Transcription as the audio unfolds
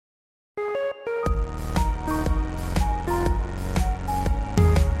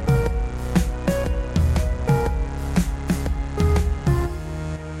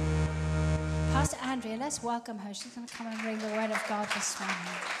let's welcome her. She's going to come and bring the word of God this morning.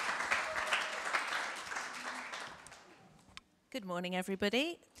 Good morning,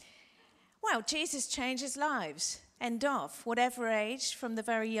 everybody. Well, Jesus changes lives. End of. Whatever age, from the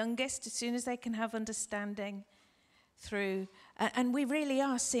very youngest, as soon as they can have understanding through. And we really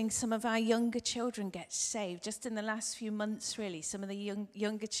are seeing some of our younger children get saved. Just in the last few months, really, some of the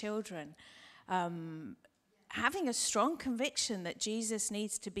younger children having a strong conviction that Jesus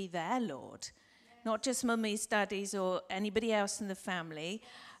needs to be their Lord. Not just mummies, daddies, or anybody else in the family.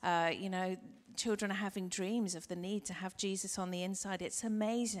 Children are having dreams of the need to have Jesus on the inside. It's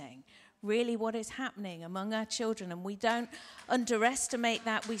amazing, really, what is happening among our children. And we don't underestimate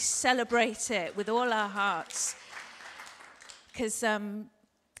that. We celebrate it with all our hearts. Because I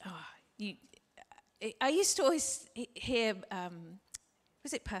used to always hear,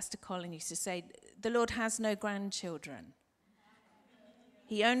 was it Pastor Colin used to say, the Lord has no grandchildren.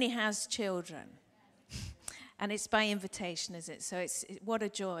 He only has children. And it's by invitation, is it? So what a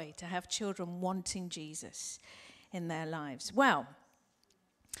joy to have children wanting Jesus in their lives. Well,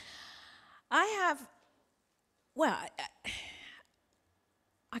 I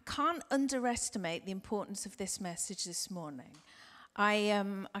can't underestimate the importance of this message this morning. I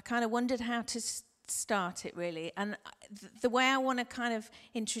kind of wondered how to start it, really. And the way I want to kind of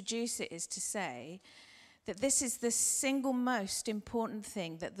introduce it is to say that this is the single most important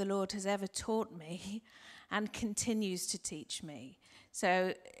thing that the Lord has ever taught me and continues to teach me.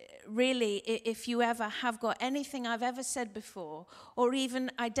 So really, if you ever have got anything I've ever said before, or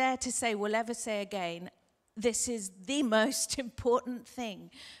even I dare to say will ever say again, this is the most important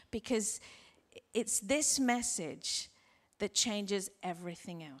thing, because it's this message that changes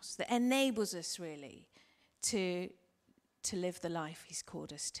everything else, that enables us really to live the life he's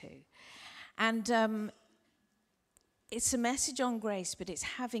called us to. And it's a message on grace, but it's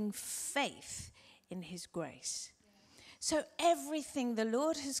having faith in his grace. So everything the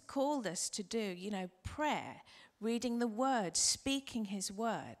Lord has called us to do, prayer, reading the word, speaking his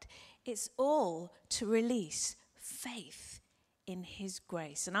word, it's all to release faith in his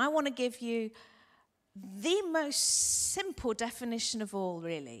grace. And I want to give you the most simple definition of all,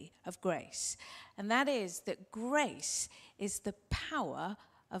 really, of grace. And that is that grace is the power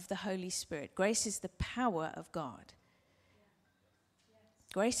of the Holy Spirit. Grace is the power of God.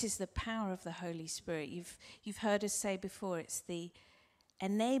 Grace is the power of the Holy Spirit. You've heard us say before, it's the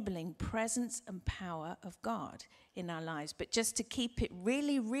enabling presence and power of God in our lives. But just to keep it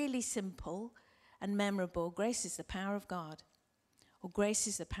really, really simple and memorable, grace is the power of God, or grace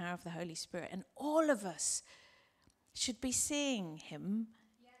is the power of the Holy Spirit. And all of us should be seeing him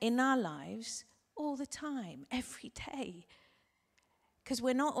in our lives all the time, every day. Because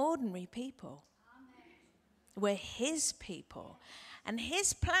we're not ordinary people. We're his people. And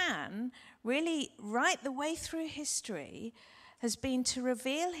his plan, really right the way through history, has been to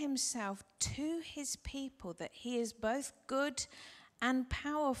reveal himself to his people, that he is both good and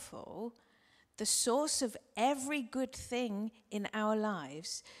powerful, the source of every good thing in our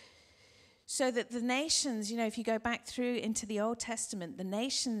lives, so that the nations, if you go back through into the Old Testament, the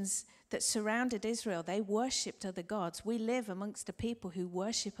nations that surrounded Israel, they worshipped other gods. We live amongst a people who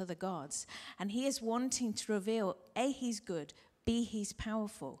worship other gods. And he is wanting to reveal, A, he's good, B, he's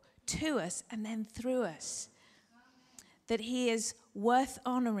powerful to us and then through us. That he is worth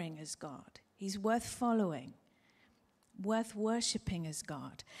honoring as God. He's worth following, worth worshipping as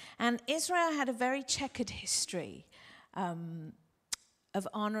God. And Israel had a very checkered history of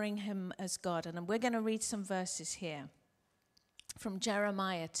honoring him as God. And we're going to read some verses here from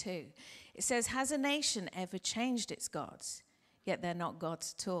Jeremiah 2. It says, has a nation ever changed its gods? Yet they're not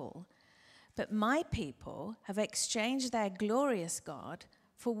gods at all. But my people have exchanged their glorious God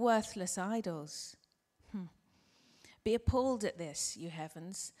for worthless idols. Be appalled at this, you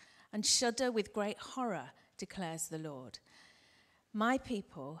heavens, and shudder with great horror, declares the Lord. My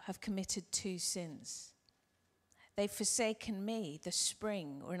people have committed two sins. They've forsaken me, the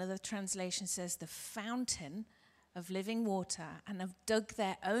spring, or another translation says the fountain of living water, and have dug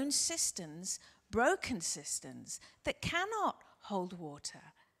their own cisterns, broken cisterns, that cannot hold water.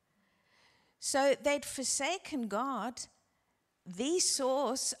 So they'd forsaken God, the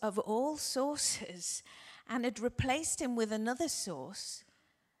source of all sources, and had replaced him with another source,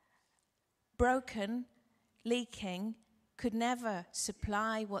 broken, leaking, could never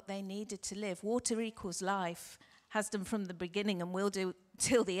supply what they needed to live. Water equals life, has done from the beginning and will do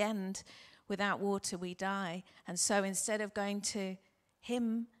till the end. Without water we die. And so instead of going to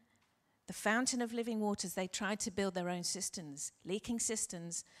him, the fountain of living waters, they tried to build their own cisterns, leaking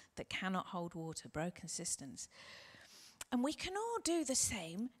cisterns that cannot hold water, broken cisterns. And we can all do the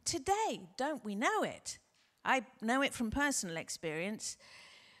same today, don't we know it? I know it from personal experience.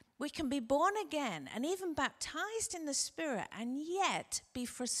 We can be born again and even baptized in the Spirit and yet be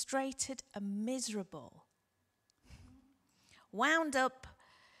frustrated and miserable. Wound up,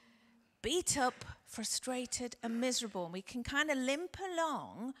 beat up, frustrated and miserable. And we can kind of limp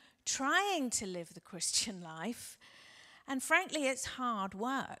along trying to live the Christian life. And frankly, it's hard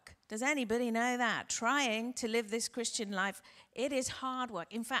work. Does anybody know that? Trying to live this Christian life, it is hard work.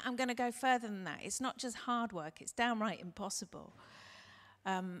 In fact, I'm going to go further than that. It's not just hard work, it's downright impossible.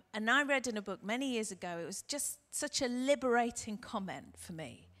 And I read in a book many years ago, it was just such a liberating comment for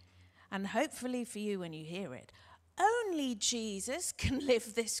me. And hopefully for you when you hear it. Only Jesus can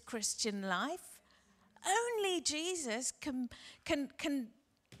live this Christian life. Only Jesus can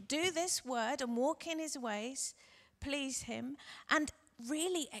do this word and walk in his ways, please him, and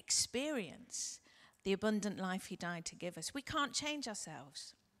really experience the abundant life he died to give us. We can't change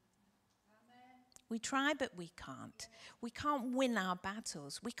ourselves. We try, but we can't. We can't win our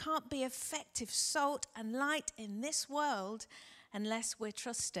battles. We can't be effective salt and light in this world unless we're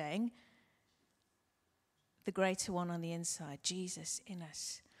trusting the greater one on the inside, Jesus in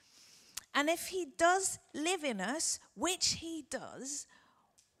us. And if he does live in us, which he does,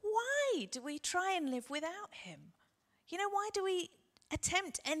 why do we try and live without him? You know, why do we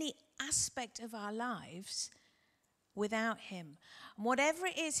attempt any aspect of our lives without him? And whatever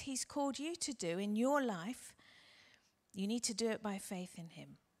it is he's called you to do in your life, you need to do it by faith in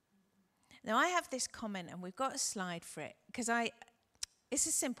him. Now, I have this comment, and we've got a slide for it, because it's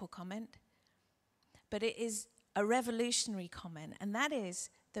a simple comment, but it is a revolutionary comment, and that is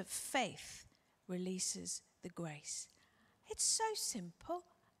that faith releases the grace. It's so simple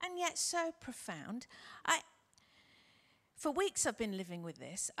and yet so profound. For weeks I've been living with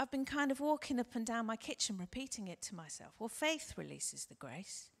this. I've been kind of walking up and down my kitchen repeating it to myself. Well, faith releases the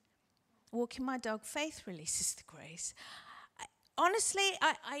grace. Walking my dog, faith releases the grace. Honestly,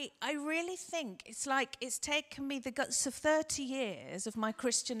 I really think it's like it's taken me the guts of 30 years of my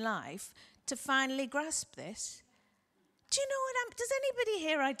Christian life to finally grasp this. Do you know does anybody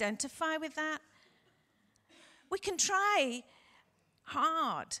here identify with that? We can try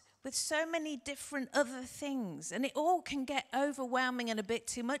hard with so many different other things, and it all can get overwhelming and a bit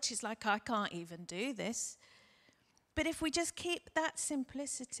too much. It's like, I can't even do this. But if we just keep that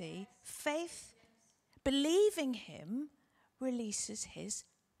simplicity, faith, believing him, releases his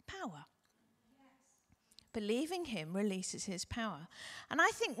power. Believing him releases his power. And I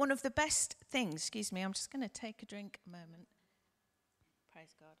think one of the best things, excuse me, I'm just going to take a drink a moment.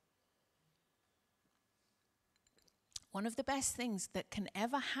 Praise God. One of the best things that can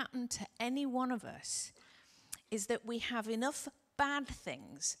ever happen to any one of us is that we have enough bad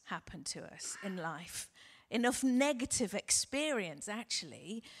things happen to us in life, enough negative experience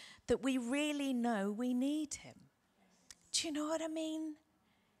actually, that we really know we need him. Do you know what I mean?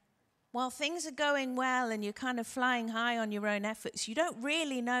 While things are going well and you're kind of flying high on your own efforts, you don't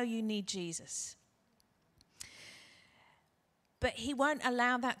really know you need Jesus. But he won't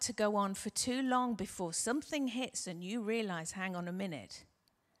allow that to go on for too long before something hits and you realize, hang on a minute,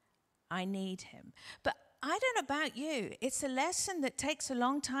 I need him. But I don't know about you, it's a lesson that takes a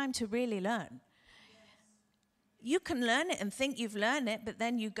long time to really learn. You can learn it and think you've learned it, but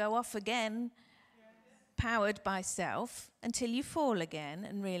then you go off again, powered by self, until you fall again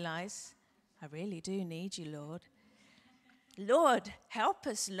and realize, I really do need you, Lord. Lord, help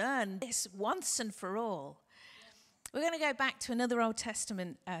us learn this once and for all. We're going to go back to another Old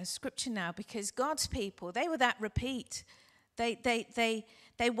Testament scripture now, because God's people, they were that repeat. They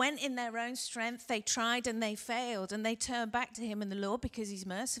went in their own strength, they tried and they failed, and they turned back to him and the Lord because he's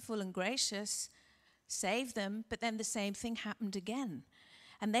merciful and gracious, saved them, but then the same thing happened again.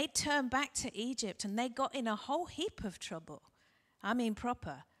 And they turned back to Egypt and they got in a whole heap of trouble. I mean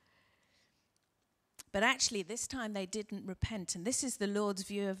proper. But actually this time they didn't repent, and this is the Lord's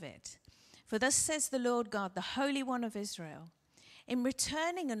view of it. For thus says the Lord God, the Holy One of Israel, in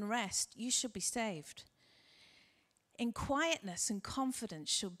returning and rest you shall be saved. In quietness and confidence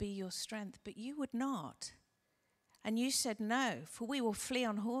shall be your strength, but you would not. And you said, no, for we will flee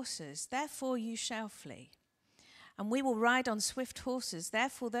on horses, therefore you shall flee. And we will ride on swift horses,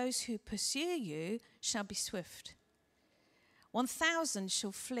 therefore those who pursue you shall be swift. 1,000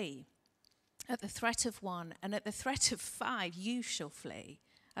 shall flee at the threat of one, and at the threat of 5 you shall flee.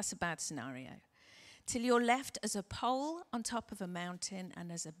 That's a bad scenario. Till you're left as a pole on top of a mountain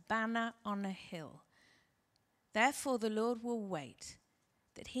and as a banner on a hill. Therefore the Lord will wait,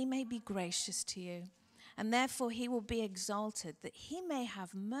 that he may be gracious to you, and therefore he will be exalted, that he may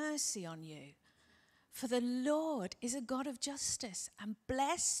have mercy on you. For the Lord is a God of justice, and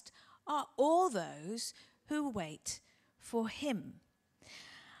blessed are all those who wait for him.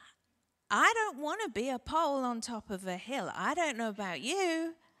 I don't want to be a pole on top of a hill. I don't know about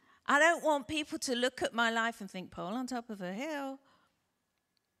you. I don't want people to look at my life and think, pole on top of a hill.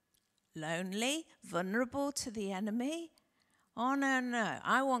 Lonely, vulnerable to the enemy. Oh, no, no.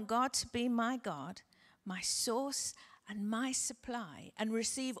 I want God to be my God, my source and my supply, and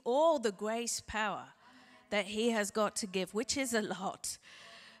receive all the grace power that he has got to give, which is a lot,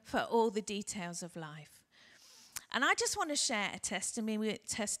 for all the details of life. And I just want to share a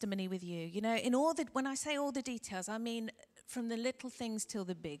testimony with you. You know, when I say all the details, I mean from the little things to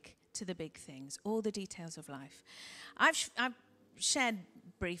the big things, all the details of life. I've shared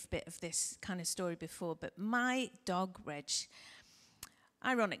a brief bit of this kind of story before, but my dog, Reg,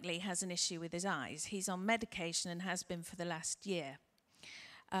 ironically has an issue with his eyes. He's on medication and has been for the last year.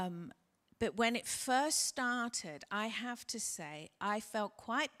 But when it first started, I have to say, I felt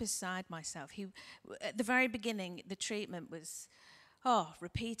quite beside myself. At the very beginning, the treatment was,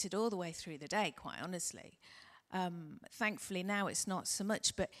 repeated all the way through the day, quite honestly. Thankfully, now it's not so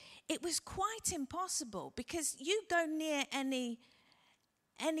much. But it was quite impossible, because you go near any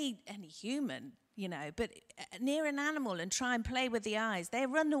human, you know, but near an animal and try and play with the eyes, they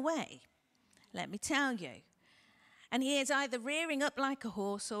run away, let me tell you. And he is either rearing up like a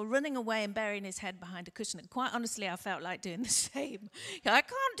horse or running away and burying his head behind a cushion. And quite honestly, I felt like doing the same. I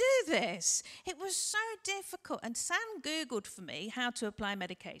can't do this. It was so difficult. And Sam Googled for me how to apply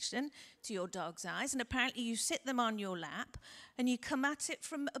medication to your dog's eyes. And apparently you sit them on your lap and you come at it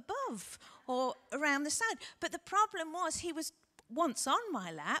from above or around the side. But the problem was, he was once on my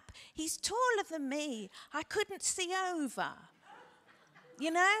lap. He's taller than me. I couldn't see over.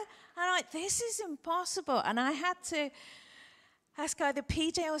 You know? And I'm like, this is impossible. And I had to ask either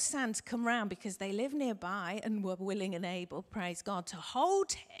PJ or Sam to come round, because they live nearby and were willing and able, praise God, to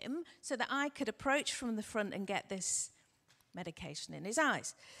hold him so that I could approach from the front and get this medication in his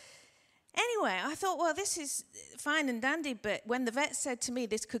eyes. Anyway, I thought, well, this is fine and dandy, but when the vet said to me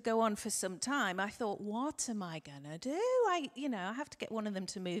this could go on for some time, I thought, what am I going to do? I have to get one of them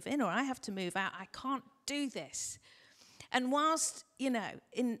to move in, or I have to move out. I can't do this. And whilst,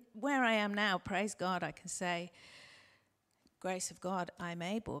 in where I am now, praise God, I can say, grace of God, I'm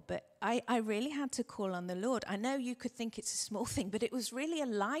able. But I really had to call on the Lord. I know you could think it's a small thing, but it was really a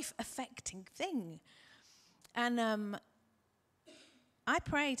life-affecting thing. And I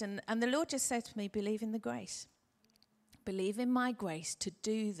prayed, and the Lord just said to me, believe in the grace. Believe in my grace to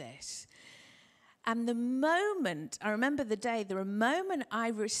do this. And I remember the moment I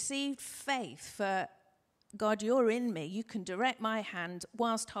received faith for, God, you're in me. You can direct my hand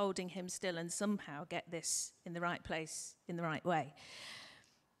whilst holding him still and somehow get this in the right place, in the right way.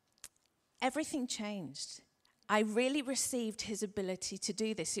 Everything changed. I really received his ability to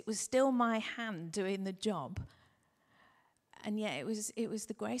do this. It was still my hand doing the job. And yet it was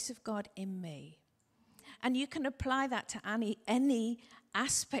the grace of God in me. And you can apply that to any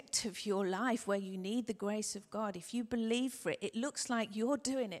aspect of your life where you need the grace of God. If you believe for it, it looks like you're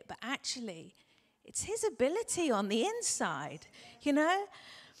doing it, but actually it's his ability on the inside, you know?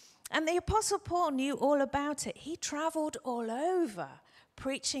 And the Apostle Paul knew all about it. He traveled all over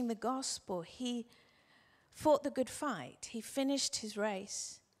preaching the gospel. He fought the good fight. He finished his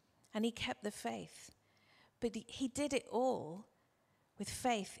race, and he kept the faith. But he did it all with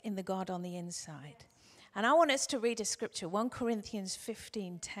faith in the God on the inside. And I want us to read a scripture, 1 Corinthians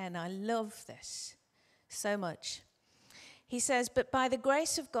 15:10. I love this so much. He says, but by the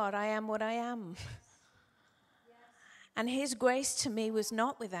grace of God, I am what I am. And his grace to me was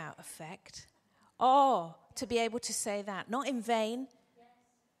not without effect. Oh, to be able to say that, not in vain,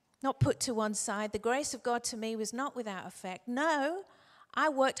 not put to one side. The grace of God to me was not without effect. No, I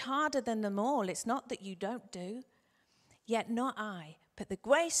worked harder than them all. It's not that you don't do. Yet not I, but the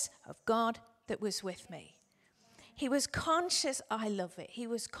grace of God that was with me. He was conscious, I love it. He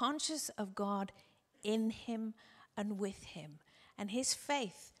was conscious of God in him and with him. And his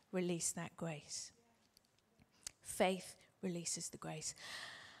faith released that grace. Faith releases the grace.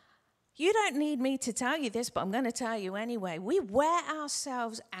 You don't need me to tell you this, but I'm going to tell you anyway. We wear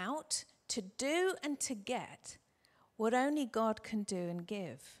ourselves out to do and to get what only God can do and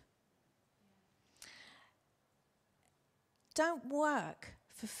give. Don't work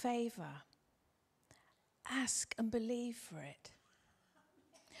for favor. Ask and believe for it.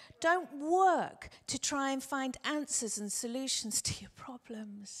 Don't work to try and find answers and solutions to your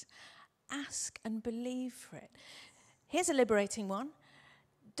problems. Ask and believe for it. Here's a liberating one.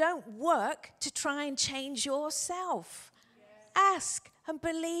 Don't work to try and change yourself. Ask and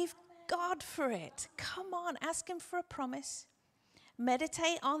believe God for it. Come on, ask him for a promise.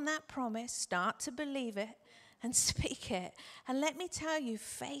 Meditate on that promise. Start to believe it and speak it. And let me tell you,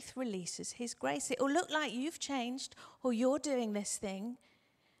 faith releases his grace. It will look like you've changed, or you're doing this thing,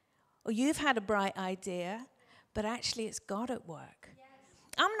 or you've had a bright idea, but actually it's God at work. Yes.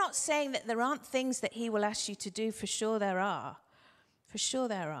 I'm not saying that there aren't things that he will ask you to do. For sure there are. For sure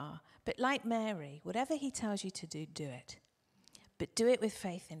there are. But like Mary, whatever he tells you to do, do it. But do it with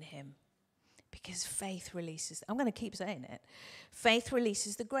faith in him. Because faith releases, I'm going to keep saying it, faith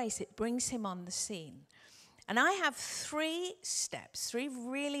releases the grace. It brings him on the scene. And I have 3 steps, 3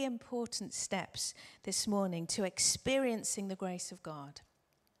 really important steps this morning to experiencing the grace of God.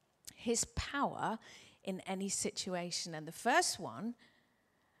 His power in any situation. And the first one,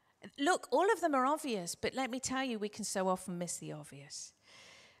 look, all of them are obvious, but let me tell you, we can so often miss the obvious.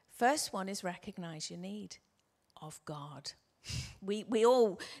 First one is recognize your need of God. We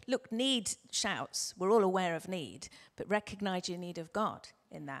all, look, need shouts. We're all aware of need, but recognize your need of God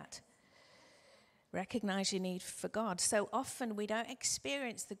in that. Recognize your need for God. So often we don't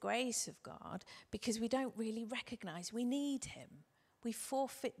experience the grace of God because we don't really recognize we need him. We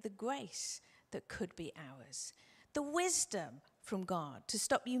forfeit the grace that could be ours. The wisdom from God to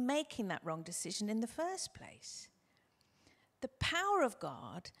stop you making that wrong decision in the first place. The power of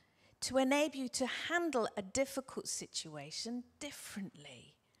God to enable you to handle a difficult situation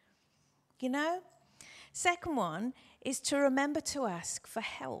differently. You know? Second one is to remember to ask for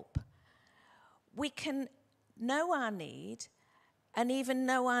help. We can know our need and even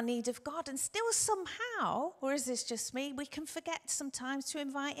know our need of God, and still somehow, or is this just me, we can forget sometimes to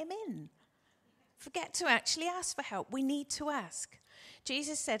invite him in. Forget to actually ask for help. We need to ask.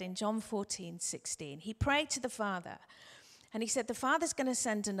 Jesus said in John 14:16, he prayed to the Father, and he said, the Father's going to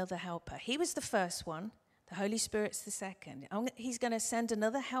send another helper. He was the first one. The Holy Spirit's the second. He's going to send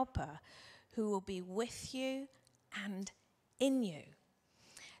another helper who will be with you and in you.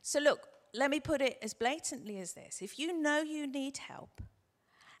 So look, let me put it as blatantly as this. If you know you need help,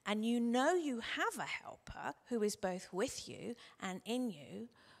 and you know you have a helper who is both with you and in you,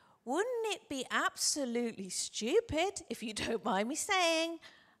 wouldn't it be absolutely stupid, if you don't mind me saying,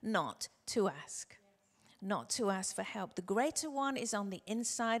 not to ask? Not to ask for help. The greater one is on the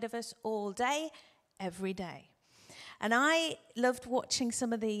inside of us all day, every day. And I loved watching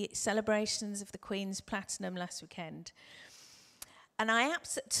some of the celebrations of the Queen's Platinum last weekend. And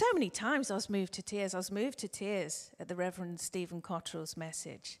so many times I was moved to tears. I was moved to tears at the Reverend Stephen Cottrell's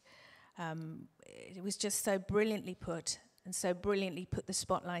message. It was just so brilliantly put, and so brilliantly put the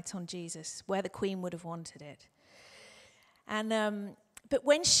spotlight on Jesus, where the Queen would have wanted it. And but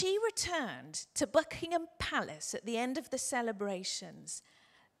when she returned to Buckingham Palace at the end of the celebrations,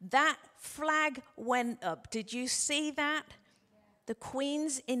 that flag went up. Did you see that? The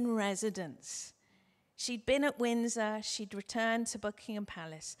Queen's in residence. She'd been at Windsor. She'd returned to Buckingham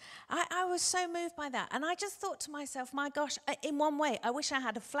Palace. I was so moved by that. And I just thought to myself, my gosh, in one way, I wish I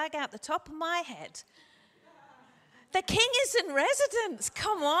had a flag out the top of my head. The King is in residence.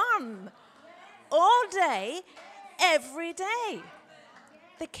 Come on. All day, every day.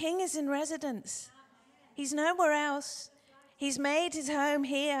 The King is in residence. He's nowhere else. He's made his home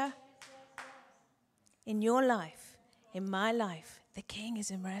here. In your life, in my life, the King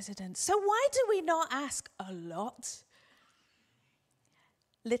is in residence. So why do we not ask a lot?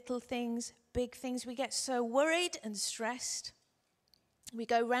 Little things, big things. We get so worried and stressed. We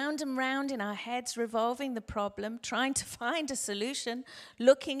go round and round in our heads, revolving the problem, trying to find a solution,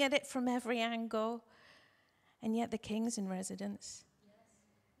 looking at it from every angle. And yet the King's in residence.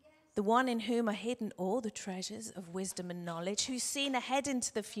 The one in whom are hidden all the treasures of wisdom and knowledge, who's seen ahead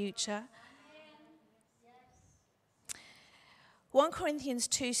into the future. 1 Corinthians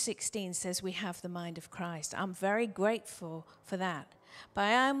 2:16 says we have the mind of Christ. I'm very grateful for that. But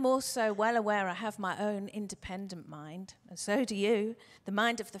I am also well aware I have my own independent mind, and so do you, the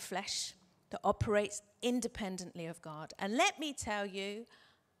mind of the flesh that operates independently of God. And let me tell you,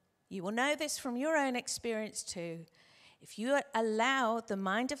 you will know this from your own experience too. If you allow the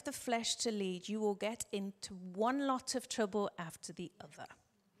mind of the flesh to lead, you will get into one lot of trouble after the other.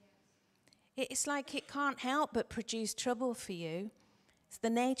 It's like it can't help but produce trouble for you. It's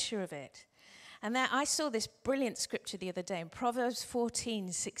the nature of it. And I saw this brilliant scripture the other day in Proverbs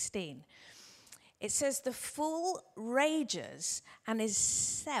 14:16. It says, the fool rages and is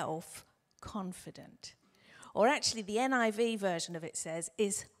self-confident. Or actually, the NIV version of it says,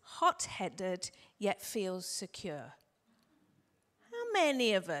 is hot-headed yet feels secure. How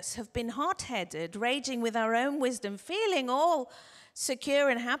many of us have been hot-headed, raging with our own wisdom, feeling all secure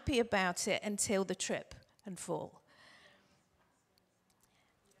and happy about it until the trip and fall?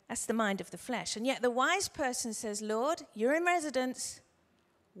 That's the mind of the flesh. And yet the wise person says, Lord, you're in residence.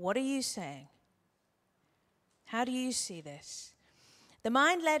 What are you saying? How do you see this? The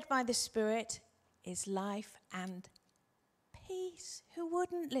mind led by the Spirit is life and peace. Who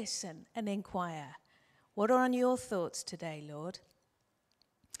wouldn't listen and inquire? What are on your thoughts today, Lord?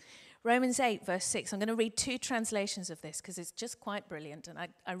 Romans 8, verse 6. I'm going to read two translations of this because it's just quite brilliant, and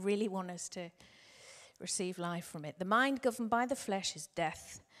I really want us to receive life from it. The mind governed by the flesh is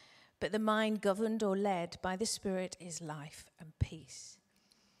death, but the mind governed or led by the Spirit is life and peace.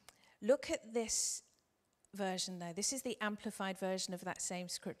 Look at this version, though. This is the amplified version of that same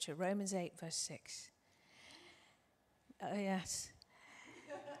scripture, Romans 8, verse 6. Oh, yes.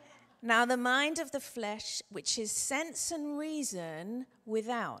 Now the mind of the flesh, which is sense and reason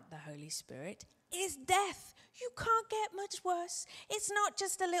without the Holy Spirit, is death. You can't get much worse. It's not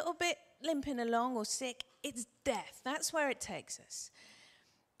just a little bit limping along or sick. It's death. That's where it takes us.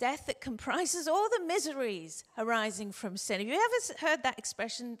 Death that comprises all the miseries arising from sin. Have you ever heard that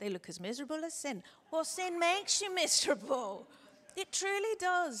expression, they look as miserable as sin? Well, sin makes you miserable. It truly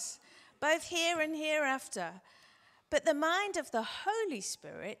does, both here and hereafter. But the mind of the Holy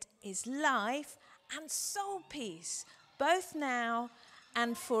Spirit is life and soul peace, both now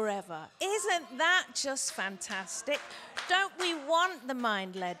and forever. Isn't that just fantastic? Don't we want the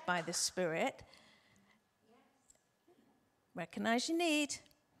mind led by the Spirit? Recognize your need.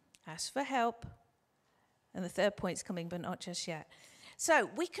 Ask for help. And the third point's coming, but not just yet. So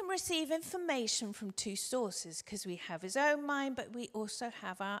we can receive information from two sources because we have his own mind, but we also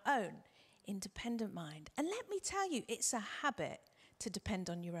have our own independent mind. And let me tell you, it's a habit to depend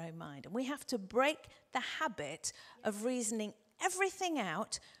on your own mind. And we have to break the habit of reasoning everything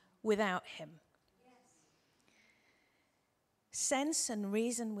out without him. Sense and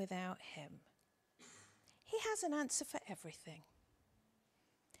reason without him. He has an answer for everything.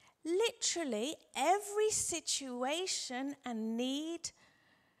 Literally every situation and need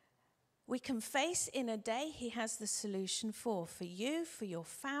we can face in a day, he has the solution for you, for your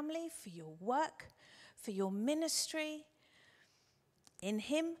family, for your work, for your ministry. In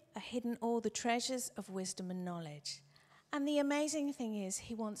him are hidden all the treasures of wisdom and knowledge. And the amazing thing is,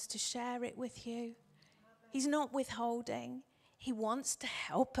 he wants to share it with you. He's not withholding. He wants to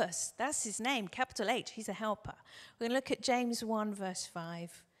help us. That's his name, capital H. He's a helper. We're going to look at James 1, verse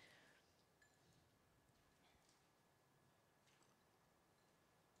 5.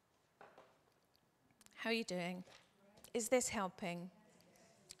 How are you doing? Is this helping?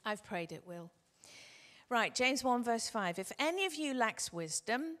 I've prayed it will. Right, James 1 verse 5. If any of you lacks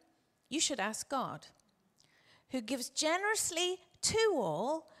wisdom, you should ask God, who gives generously to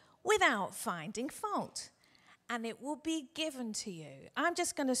all without finding fault, and it will be given to you. I'm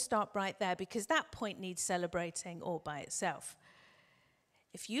just going to stop right there because that point needs celebrating all by itself.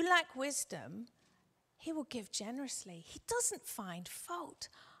 If you lack wisdom, he will give generously. He doesn't find fault.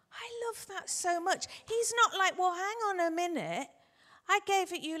 I love that so much. He's not like, well, hang on a minute. I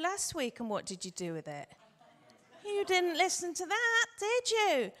gave it you last week, and what did you do with it? You didn't listen to that, did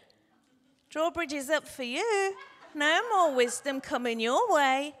you? Drawbridge is up for you. No more wisdom coming your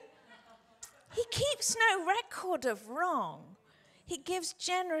way. He keeps no record of wrong. He gives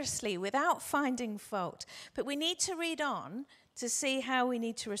generously without finding fault. But we need to read on to see how we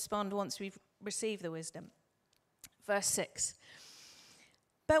need to respond once we've received the wisdom. Verse 6.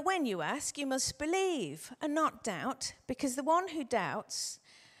 But when you ask, you must believe and not doubt, because the one who doubts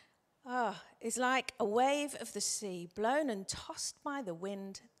is like a wave of the sea, blown and tossed by the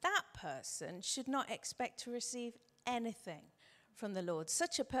wind. That person should not expect to receive anything from the Lord.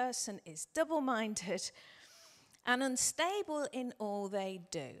 Such a person is double-minded and unstable in all they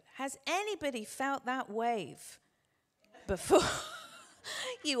do. Has anybody felt that wave before?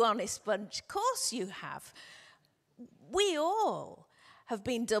 You honest bunch. Of course you have. We all have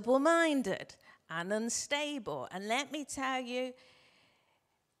been double-minded and unstable. And let me tell you,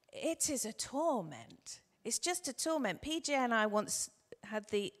 it is a torment. It's just a torment. PJ and I once had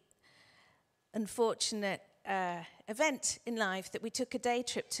the unfortunate event in life that we took a day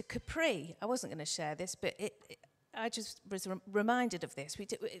trip to Capri. I wasn't going to share this, but I just was reminded of this.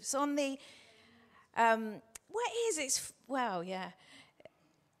 It's on the, what is it? Well, yeah.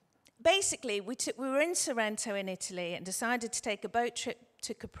 Basically, we were in Sorrento in Italy and decided to take a boat trip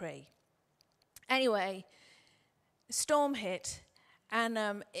to Capri. Anyway, a storm hit,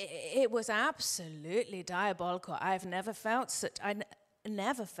 and it was absolutely diabolical. I never felt such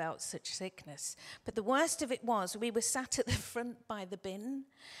sickness. But the worst of it was we were sat at the front by the bin,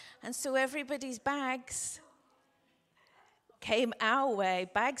 and so everybody's bags came our way,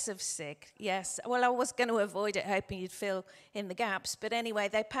 bags of sick. Yes, well, I was going to avoid it, hoping you'd fill in the gaps. But anyway,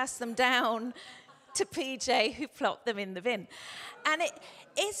 they passed them down to PJ, who plopped them in the bin. And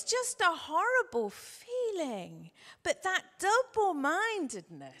it's just a horrible feeling. But that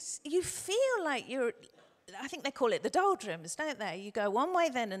double-mindedness, you feel like you're, I think they call it the doldrums, don't they? You go one way,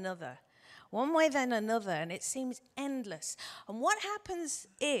 then another. One way, then another, and it seems endless. And what happens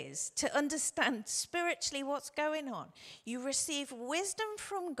is, to understand spiritually what's going on, you receive wisdom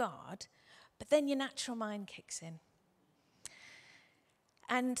from God, but then your natural mind kicks in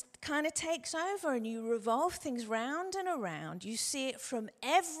and kind of takes over, and you revolve things round and around. You see it from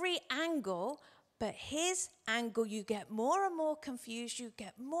every angle, but his angle, you get more and more confused, you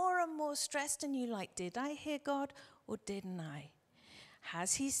get more and more stressed, and you're like, did I hear God or didn't I?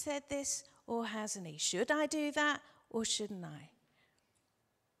 Has he said this or hasn't he? Should I do that or shouldn't I?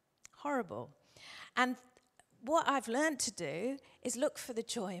 Horrible. And what I've learned to do is look for the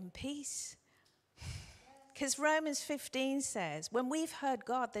joy and peace. Because Romans 15 says, when we've heard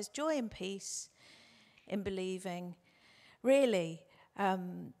God, there's joy and peace in believing. Really,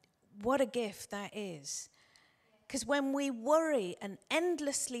 what a gift that is. Because when we worry and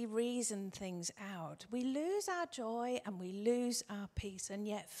endlessly reason things out, we lose our joy and we lose our peace. And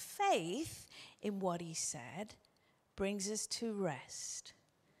yet faith in what he said brings us to rest.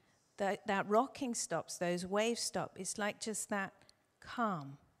 That rocking stops, those waves stop. It's like just that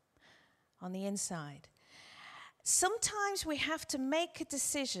calm on the inside. Sometimes we have to make a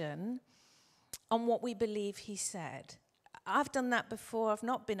decision on what we believe he said. I've done that before. I've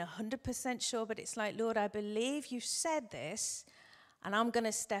not been 100% sure, but it's like, Lord, I believe you said this, and I'm going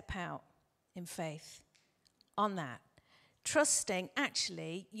to step out in faith on that. Trusting,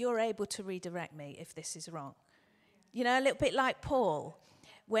 actually, you're able to redirect me if this is wrong. You know, a little bit like Paul,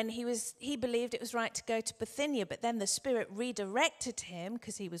 when he believed it was right to go to Bithynia, but then the Spirit redirected him,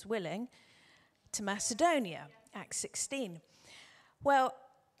 because he was willing, to Macedonia, Acts 16. Well,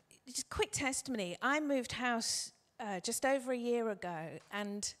 just a quick testimony. I moved house just over a year ago,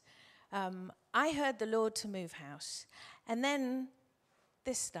 and I heard the Lord to move house. And then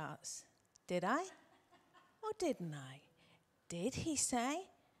this starts. Did I or didn't I? Did he say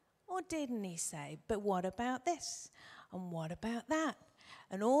or didn't he say? But what about this? And what about that?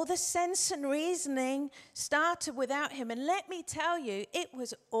 And all the sense and reasoning started without him. And let me tell you, it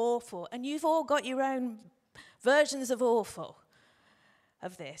was awful. And you've all got your own versions of awful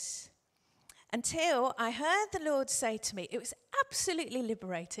of this. Until I heard the Lord say to me, it was absolutely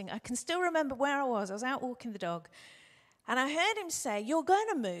liberating. I can still remember where I was. I was out walking the dog. And I heard him say, you're going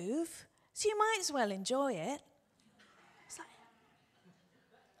to move, so you might as well enjoy it. It's like,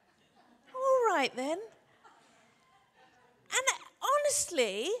 all right then. And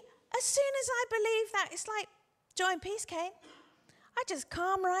honestly, as soon as I believed that, it's like joy and peace came. I just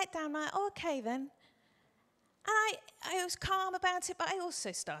calmed right down, like, okay then. And I was calm about it, but I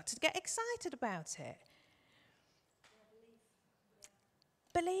also started to get excited about it.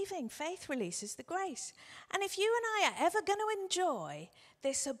 Believing, faith releases the grace. And if you and I are ever going to enjoy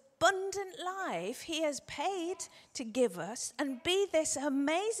this abundant life he has paid to give us and be this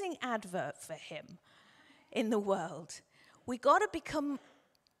amazing advert for him in the world, we got to become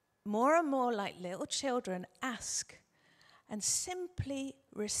more and more like little children, ask, and simply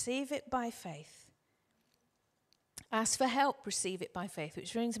receive it by faith. Ask for help, receive it by faith,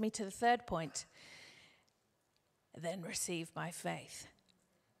 which brings me to the third point. Then receive by faith.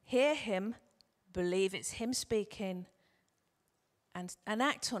 Hear him, believe it's him speaking, and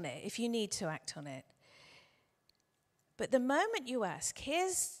act on it if you need to act on it. But the moment you ask,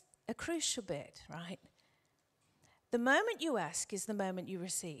 here's a crucial bit, right? The moment you ask is the moment you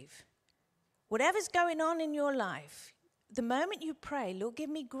receive. Whatever's going on in your life, the moment you pray, Lord, give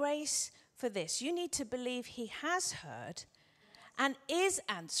me grace for this. You need to believe he has heard and is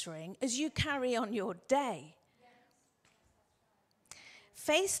answering as you carry on your day.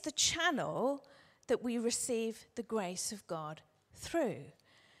 Face the channel that we receive the grace of God through.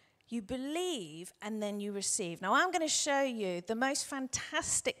 You believe and then you receive. Now, I'm going to show you the most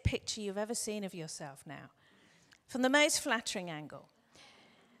fantastic picture you've ever seen of yourself now, from the most flattering angle.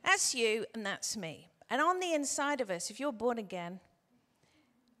 That's you and that's me. And on the inside of us, if you're born again,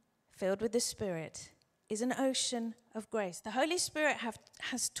 filled with the Spirit, is an ocean of grace. The Holy Spirit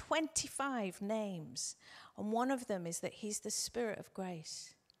has 25 names, and one of them is that he's the Spirit of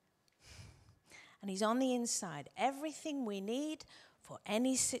grace. And he's on the inside. Everything we need for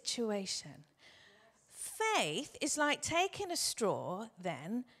any situation. Faith is like taking a straw,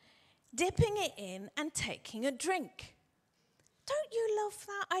 then dipping it in and taking a drink. Don't you love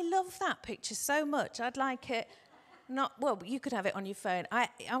that? I love that picture so much. I'd like it You could have it on your phone.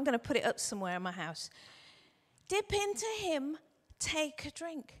 I'm going to put it up somewhere in my house. Dip into him, take a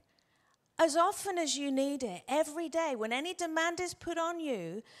drink. As often as you need it, every day, when any demand is put on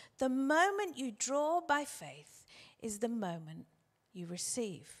you, the moment you draw by faith is the moment you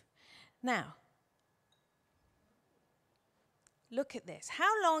receive. Now, look at this.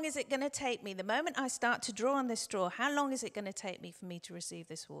 How long is it going to take me, the moment I start to draw on this straw, how long is it going to take me for me to receive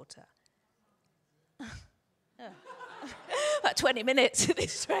this water? About 20 minutes at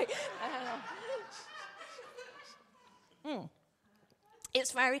this rate.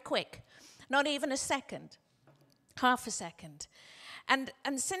 It's very quick. Not even a second. Half a second. And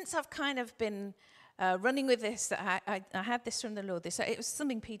since I've kind of been running with this, I had this from the Lord. It was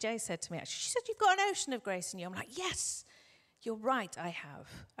something PJ said to me, actually. She said, you've got an ocean of grace in you. I'm like, yes, you're right, I have.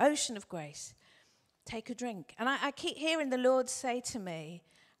 Ocean of grace. Take a drink. And I keep hearing the Lord say to me,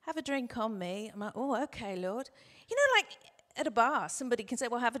 have a drink on me. I'm like, oh, okay, Lord. You know, like at a bar, somebody can say,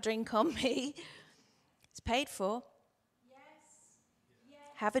 well, have a drink on me. It's paid for.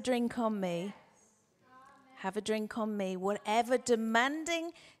 Have a drink on me. Have a drink on me. Whatever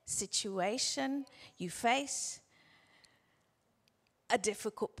demanding situation you face, a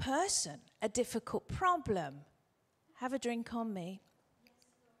difficult person, a difficult problem, have a drink on me.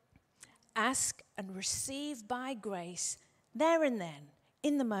 Ask and receive by grace there and then,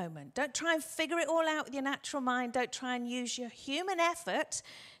 in the moment. Don't try and figure it all out with your natural mind. Don't try and use your human effort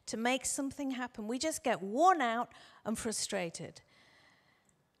to make something happen. We just get worn out and frustrated.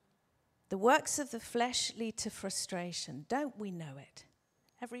 The works of the flesh lead to frustration. Don't we know it?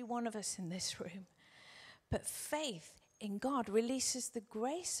 Every one of us in this room. But faith in God releases the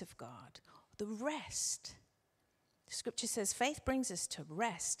grace of God, the rest. The scripture says faith brings us to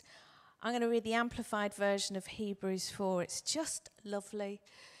rest. I'm going to read the amplified version of Hebrews 4. It's just lovely.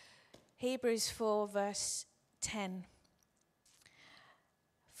 Hebrews 4 verse 10.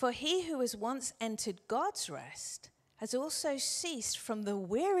 For he who has once entered God's rest has also ceased from the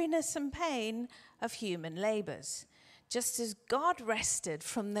weariness and pain of human labors, just as God rested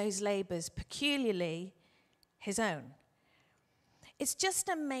from those labors, peculiarly his own. It's just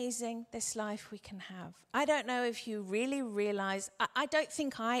amazing, this life we can have. I don't know if you really realize, I don't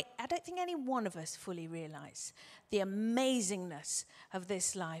think any one of us fully realize the amazingness of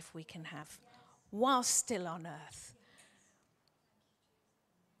this life we can have while still on earth.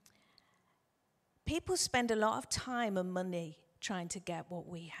 People spend a lot of time and money trying to get what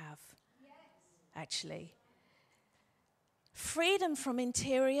we have, actually. Freedom from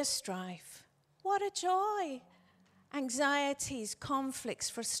interior strife. What a joy. Anxieties, conflicts,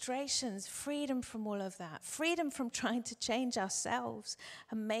 frustrations, freedom from all of that. Freedom from trying to change ourselves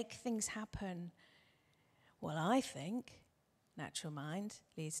and make things happen. Well, I think natural mind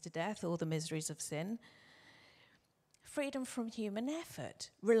leads to death, all the miseries of sin. Freedom from human effort,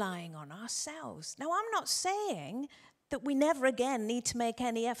 relying on ourselves. Now, I'm not saying that we never again need to make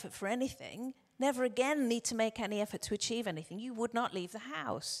any effort for anything, never again need to make any effort to achieve anything. You would not leave the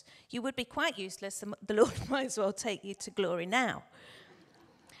house. You would be quite useless. The Lord might as well take you to glory now.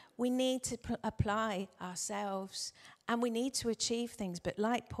 We need to apply ourselves, and we need to achieve things. But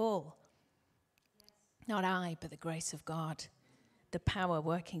like Paul, not I, but the grace of God, the power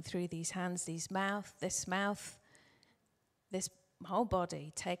working through these hands, this mouth, this whole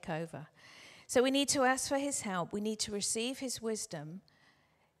body, take over. So we need to ask for his help. We need to receive his wisdom.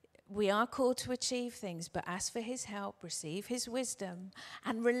 We are called to achieve things, but ask for his help, receive his wisdom,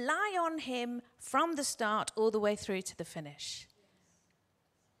 and rely on him from the start all the way through to the finish.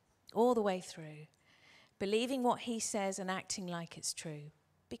 All the way through. Believing what he says and acting like it's true,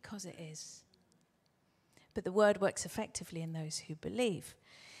 because it is. But the word works effectively in those who believe.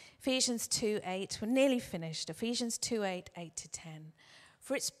 Ephesians 2:8, we're nearly finished. Ephesians 2:8, 8 to 10.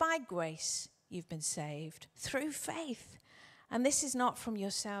 For it's by grace you've been saved, through faith. And this is not from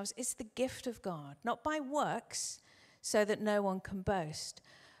yourselves, it's the gift of God, not by works, so that no one can boast.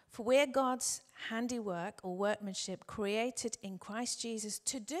 For we're God's handiwork or workmanship, created in Christ Jesus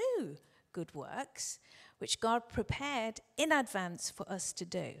to do good works, which God prepared in advance for us to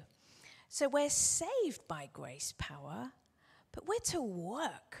do. So we're saved by grace power, but we're to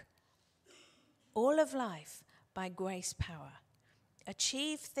work all of life by grace power.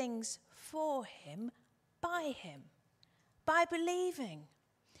 Achieve things for him, by believing.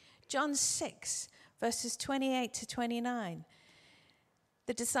 John 6, verses 28 to 29.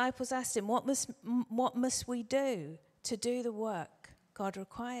 The disciples asked him, what must we do to do the work God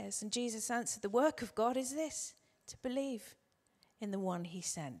requires? And Jesus answered, the work of God is this, to believe in the one he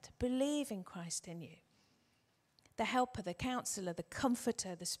sent. Believe in Christ in you. The helper, the counselor, the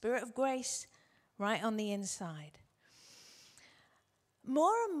comforter, the spirit of grace right on the inside.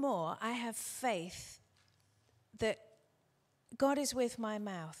 more and more I have faith that God is with my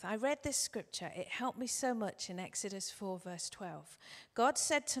mouth. I read this scripture. It helped me so much in Exodus 4, verse 12. God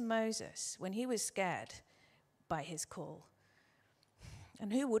said to Moses when he was scared by his call,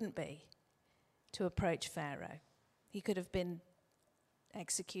 and who wouldn't be, to approach Pharaoh? He could have been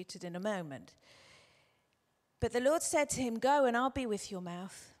executed in a moment. But the Lord said to him, go and I'll be with your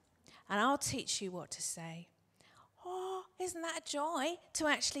mouth and I'll teach you what to say. Oh, isn't that a joy to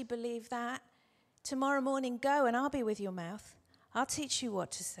actually believe that? Tomorrow morning, go and I'll be with your mouth. I'll teach you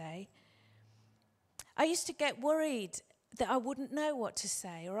what to say. I used to get worried that I wouldn't know what to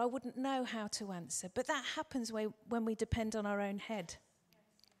say or I wouldn't know how to answer. But that happens when we depend on our own head,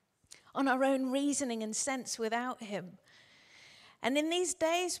 on our own reasoning and sense without him. And in these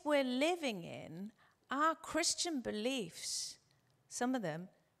days we're living in, our Christian beliefs, some of them,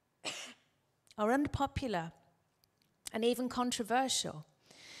 are unpopular and even controversial.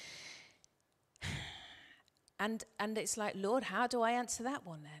 And it's like, Lord, how do I answer that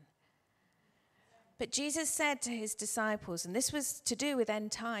one then? But Jesus said to his disciples, and this was to do with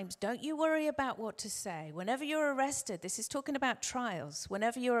end times, don't you worry about what to say. Whenever you're arrested, this is talking about trials.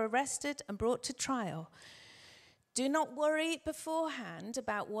 Whenever you're arrested and brought to trial, do not worry beforehand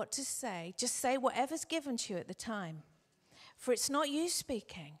about what to say. Just say whatever's given to you at the time. For it's not you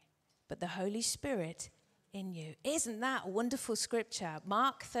speaking, but the Holy Spirit in you. Isn't that a wonderful scripture?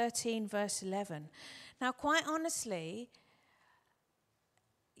 Mark 13, verse 11. Now, quite honestly,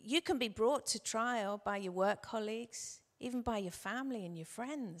 you can be brought to trial by your work colleagues, even by your family and your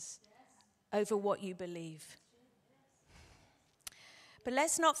friends, over what you believe. But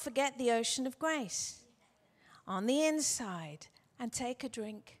let's not forget the ocean of grace on the inside, and take a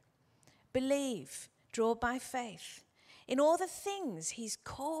drink. Believe, draw by faith in all the things he's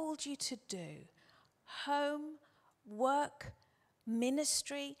called you to do. Home, work,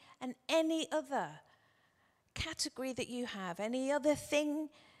 ministry, and any other category that you have, any other thing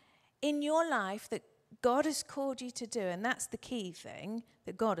in your life that God has called you to do. And that's the key thing,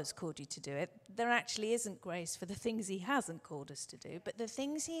 that God has called you to do it. There actually isn't grace for the things he hasn't called us to do, but the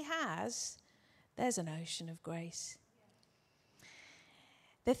things he has, there's an ocean of grace.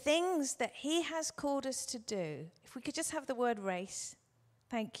 The things that he has called us to do, if we could just have the word race,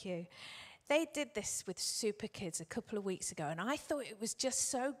 thank you. They did this with Super Kids a couple of weeks ago, and I thought it was just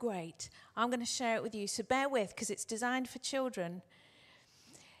so great. I'm going to share it with you, so bear with, because it's designed for children.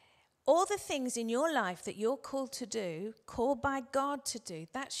 All the things in your life that you're called to do, called by God to do,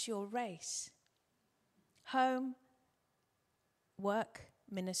 that's your race. Home, work,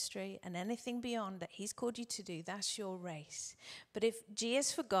 ministry, and anything beyond that he's called you to do, that's your race. But if G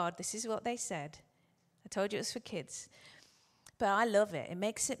is for God, this is what they said. I told you it was for kids. But I love it. It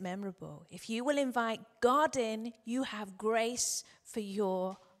makes it memorable. If you will invite God in, you have grace for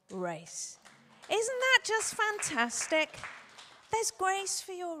your race. Isn't that just fantastic? There's grace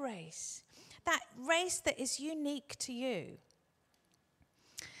for your race. That race that is unique to you.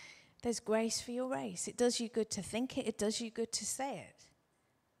 There's grace for your race. It does you good to think it. It does you good to say it.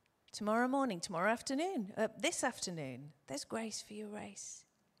 Tomorrow morning, tomorrow afternoon, this afternoon, there's grace for your race.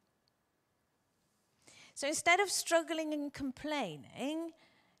 So instead of struggling and complaining,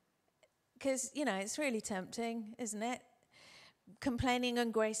 because, it's really tempting, isn't it? Complaining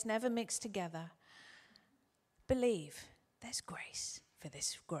and grace never mix together. Believe there's grace for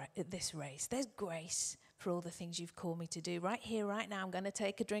this race. There's grace for all the things you've called me to do. Right here, right now, I'm going to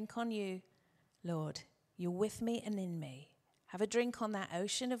take a drink on you, Lord. You're with me and in me. Have a drink on that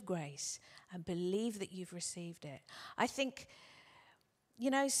ocean of grace and believe that you've received it. I think,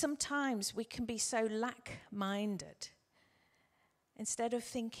 sometimes we can be so lack-minded instead of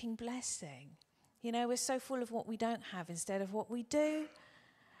thinking blessing. We're so full of what we don't have instead of what we do.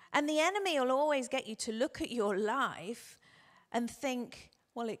 And the enemy will always get you to look at your life and think,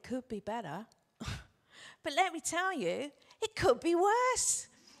 well, it could be better. But let me tell you, it could be worse.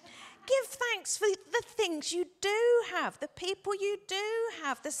 Give thanks for the things you do have, the people you do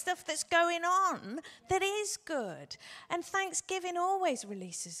have, the stuff that's going on that is good. And thanksgiving always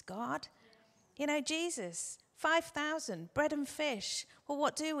releases God. Jesus, 5,000, bread and fish. Well,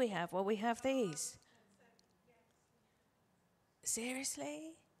 what do we have? Well, we have these.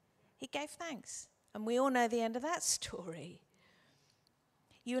 Seriously? He gave thanks. And we all know the end of that story.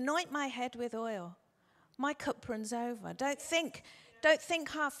 You anoint my head with oil. My cup runs over. Don't think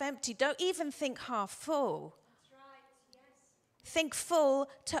half empty. Don't even think half full. That's right. Yes. Think full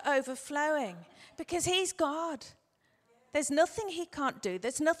to overflowing. Because he's God. There's nothing he can't do.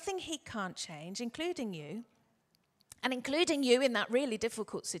 There's nothing he can't change, including you. And including you in that really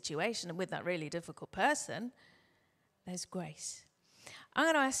difficult situation and with that really difficult person, there's grace. I'm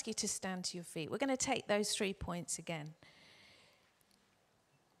going to ask you to stand to your feet. We're going to take those 3 points again.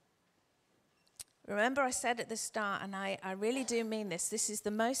 Remember, I said at the start, and I really do mean this, this is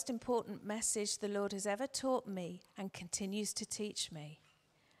the most important message the Lord has ever taught me and continues to teach me.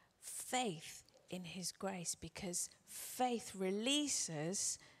 Faith in his grace, because faith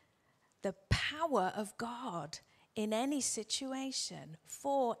releases the power of God in any situation,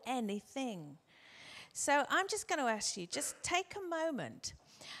 for anything. So I'm just going to ask you, just take a moment.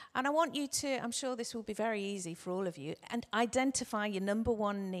 And I want you to, I'm sure this will be very easy for all of you, and identify your number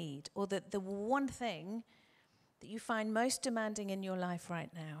one need, or the one thing that you find most demanding in your life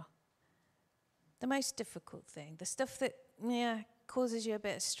right now. The most difficult thing, the stuff that causes you a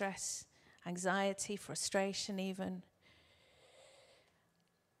bit of stress, anxiety, frustration even.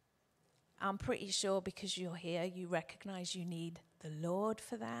 I'm pretty sure because you're here, you recognize you need the Lord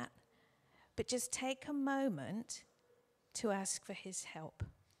for that. But just take a moment to ask for his help.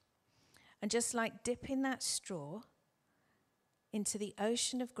 And just like dipping that straw into the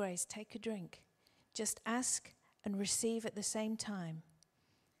ocean of grace, take a drink. Just ask and receive at the same time.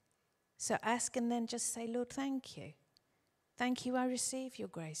 So ask and then just say, Lord, thank you. Thank you, I receive your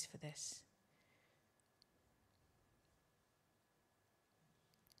grace for this.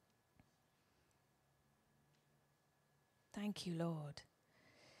 Thank you, Lord.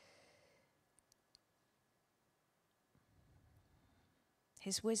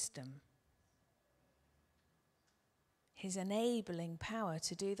 His wisdom, his enabling power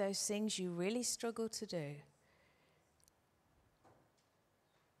to do those things you really struggle to do.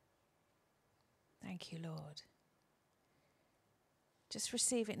 Thank you, Lord. Just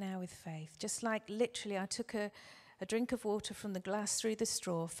receive it now with faith. Just like literally I took a drink of water from the glass through the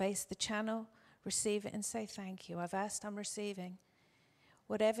straw, face the channel, receive it and say thank you. I've asked, I'm receiving.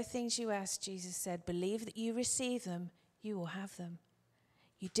 Whatever things you ask, Jesus said, believe that you receive them, you will have them.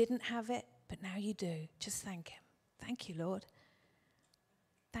 You didn't have it, but now you do. Just thank him. Thank you, Lord.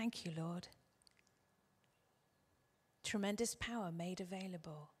 Thank you, Lord. Tremendous power made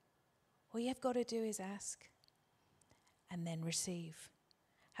available. All you've got to do is ask and then receive.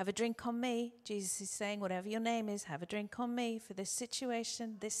 Have a drink on me. Jesus is saying, whatever your name is, have a drink on me for this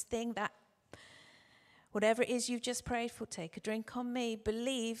situation, this thing, that. Whatever it is you've just prayed for, take a drink on me.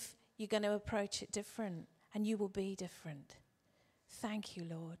 Believe you're going to approach it different, and you will be different. Thank you,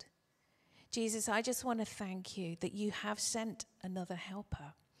 Lord. Jesus, I just want to thank you that you have sent another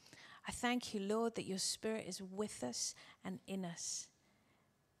helper. I thank you, Lord, that your Spirit is with us and in us.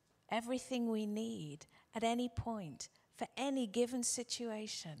 Everything we need at any point, for any given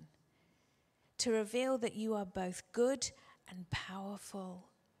situation, to reveal that you are both good and powerful.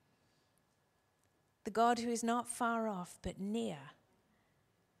 The God who is not far off, but near.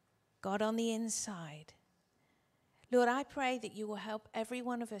 God on the inside. Lord, I pray that you will help every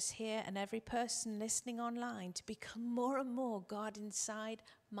one of us here and every person listening online to become more and more God inside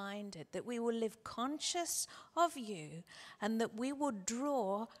minded, that we will live conscious of you and that we will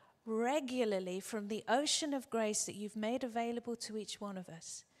draw regularly from the ocean of grace that you've made available to each one of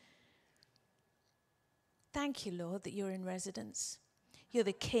us. Thank you, Lord, that you're in residence. You're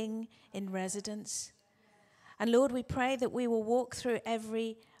the King in residence. And Lord, we pray that we will walk through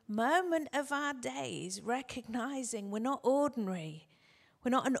every moment of our days recognizing we're not ordinary.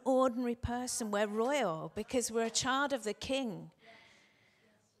 We're not an ordinary person. We're royal because we're a child of the King.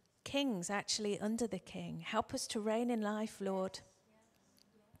 Kings actually under the King. Help us to reign in life, Lord,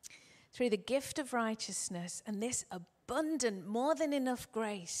 through the gift of righteousness and this abundant, more than enough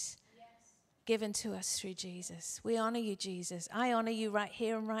grace given to us through Jesus. We honor you, Jesus. I honor you right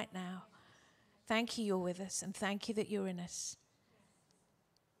here and right now. Thank you you're with us, and thank you that you're in us.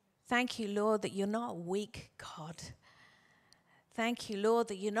 Thank you, Lord, that you're not a weak God. Thank you, Lord,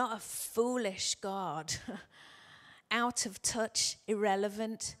 that you're not a foolish God, out of touch,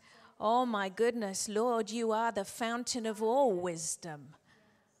 irrelevant. Oh, my goodness, Lord, you are the fountain of all wisdom.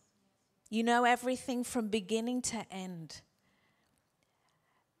 You know everything from beginning to end.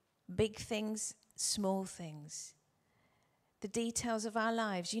 Big things, small things. The details of our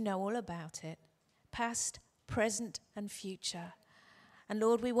lives, you know all about it. Past, present, and future. And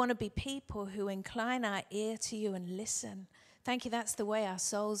Lord, we want to be people who incline our ear to you and listen. Thank you, that's the way our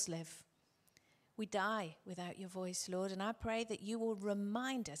souls live. We die without your voice, Lord, and I pray that you will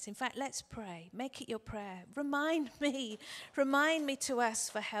remind us. In fact, let's pray. Make it your prayer. Remind me to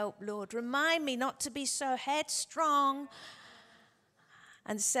ask for help, Lord. Remind me not to be so headstrong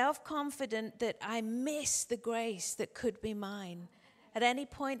and self-confident that I miss the grace that could be mine at any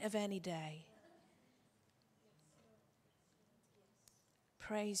point of any day.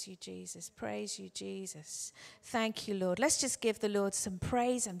 Praise you, Jesus. Praise you, Jesus. Thank you, Lord. Let's just give the Lord some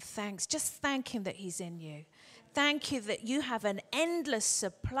praise and thanks. Just thank him that he's in you. Thank you that you have an endless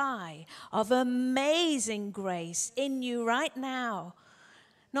supply of amazing grace in you right now.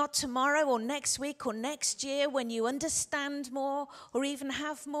 Not tomorrow or next week or next year when you understand more or even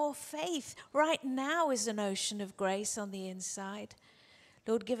have more faith. Right now is an ocean of grace on the inside.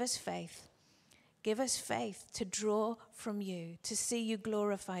 Lord, give us faith. Give us faith to draw from you, to see you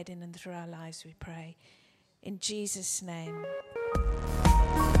glorified in and through our lives, we pray. In Jesus' name.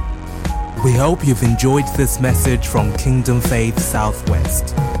 We hope you've enjoyed this message from Kingdom Faith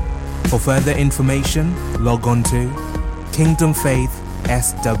Southwest. For further information, log on to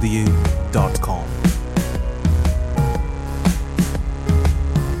kingdomfaithsw.com.